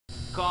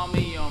Call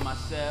me on my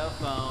cell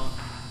phone.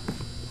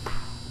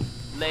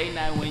 Late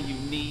night when you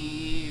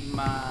need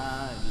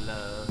my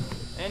love.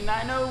 And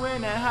I know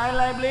when that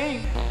Hotline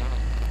Bling,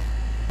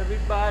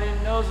 everybody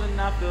knows when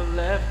I feel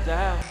left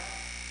out.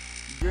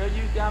 Girl,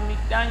 you got me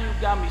down, you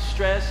got me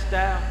stressed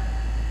out.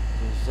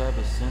 Cause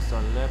ever since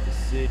I left the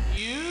city,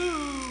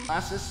 I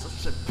said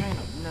such a pain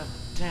I've never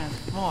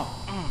danced more.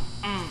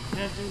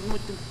 Dancing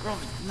with the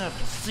girls I've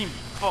never seen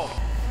before.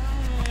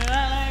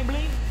 Hotline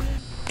Bling.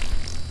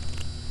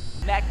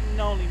 That can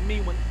only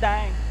mean one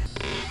thing.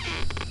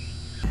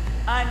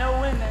 I know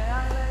when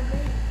that Hotline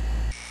Bling,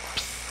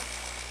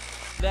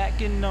 that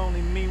can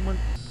only mean one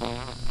thing.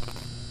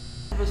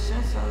 Ever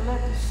since I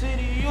left the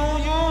city,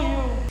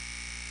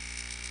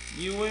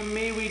 you and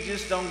me, we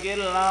just don't get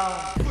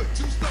along. Put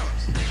 2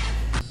 stops.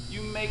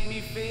 You make me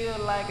feel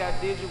like I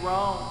did you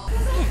wrong.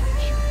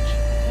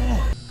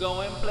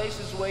 Going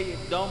places where you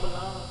don't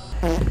belong.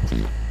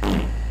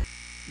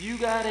 You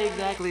got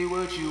exactly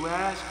what you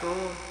asked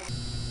for.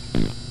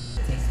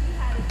 Taste me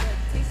how to get,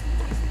 taste me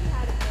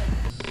how to get.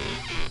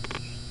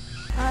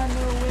 I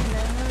know when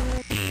that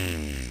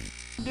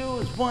do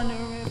is wonder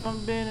if I'm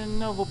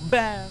bending over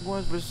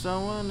backwards for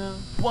someone else.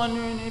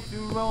 Wondering if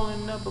you're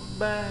rolling up a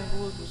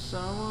backwards for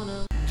someone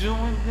else.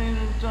 Doing things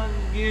and trying to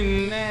get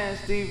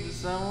nasty for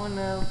someone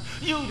else.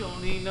 You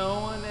don't need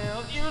no one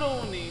else. You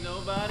don't need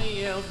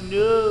nobody else.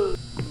 No.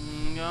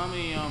 Call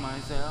me on my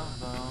cell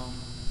phone.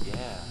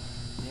 Yeah.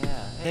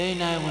 Late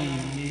night when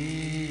you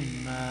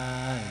need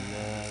my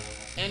love.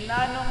 And I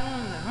know,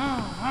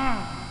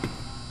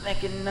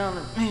 like it on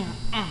me.